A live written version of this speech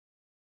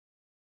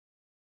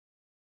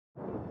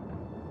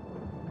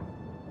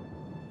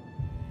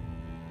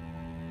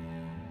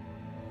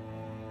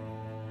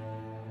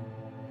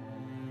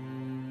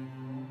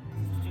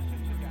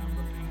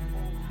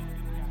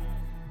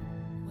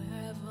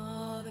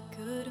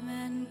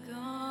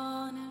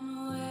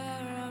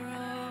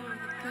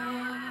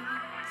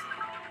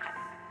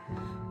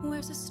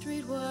There's a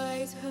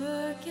streetwise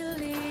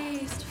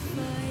Hercules to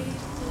fight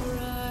the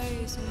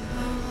rising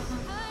moon.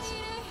 I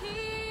need a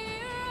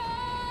hero.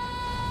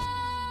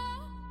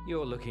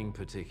 You're looking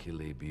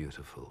particularly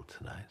beautiful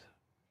tonight.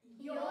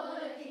 You're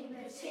looking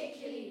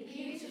particularly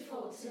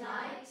beautiful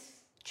tonight.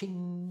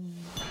 Ching!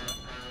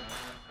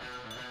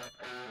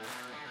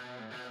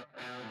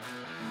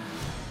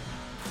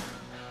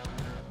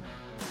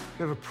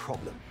 We have a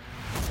problem.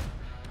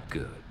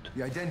 Good.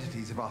 The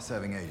identities of our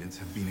serving agents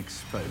have been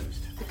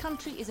exposed. The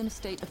country is in a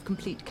state of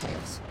complete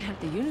chaos, and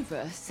the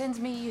universe sends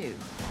me you.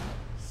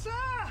 Sir!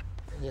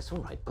 Yes, all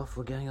right, Buff,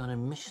 we're going on a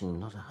mission,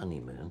 not a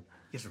honeymoon.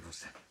 Yes, of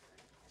course,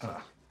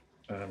 sir.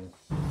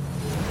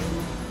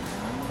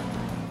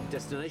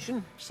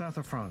 Destination? South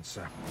of France,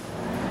 sir.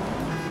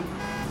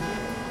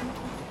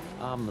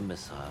 Arm the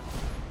missile.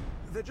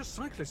 They're just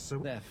cyclists, sir.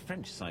 They're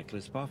French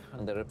cyclists, Buff,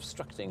 and they're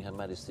obstructing Her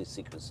Majesty's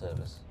Secret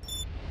Service.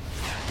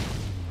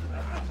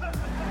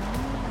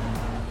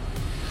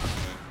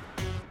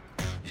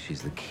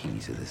 She's the key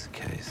to this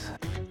case.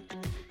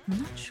 I'm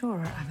not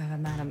sure I've ever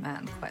met a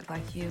man quite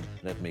like you.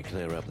 Let me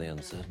clear up the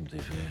uncertainty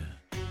for you.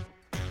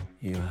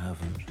 You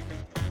haven't.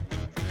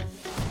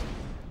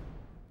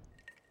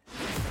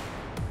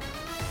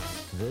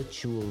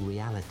 Virtual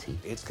reality.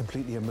 It's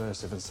completely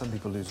immersive, and some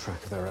people lose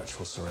track of their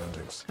actual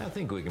surroundings. I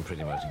think we can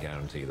pretty much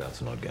guarantee that's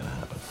not going to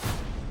happen.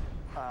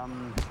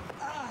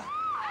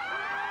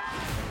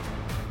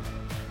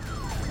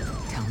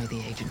 Tell me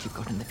the agent you've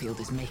got in the field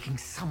is making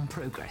some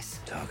progress.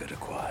 Target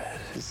acquired.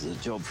 This is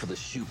a job for the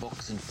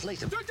shoebox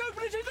inflator. Don't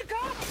open it in the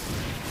car!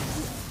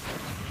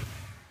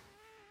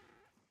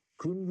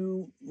 Can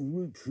you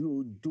reach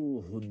your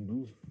door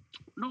handle?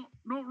 Not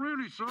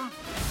really, sir.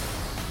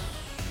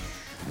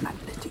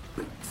 Magnetic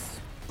boots.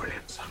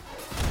 Brilliant, son.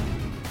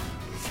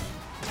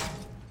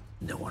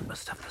 No one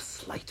must have the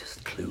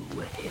slightest clue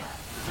we're here.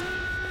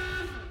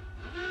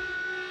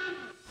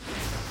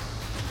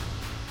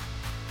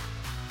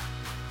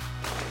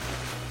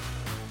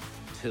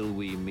 Till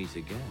we meet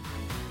again.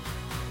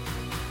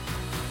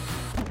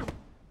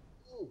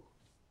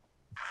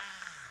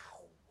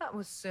 That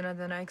was sooner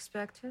than I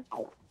expected.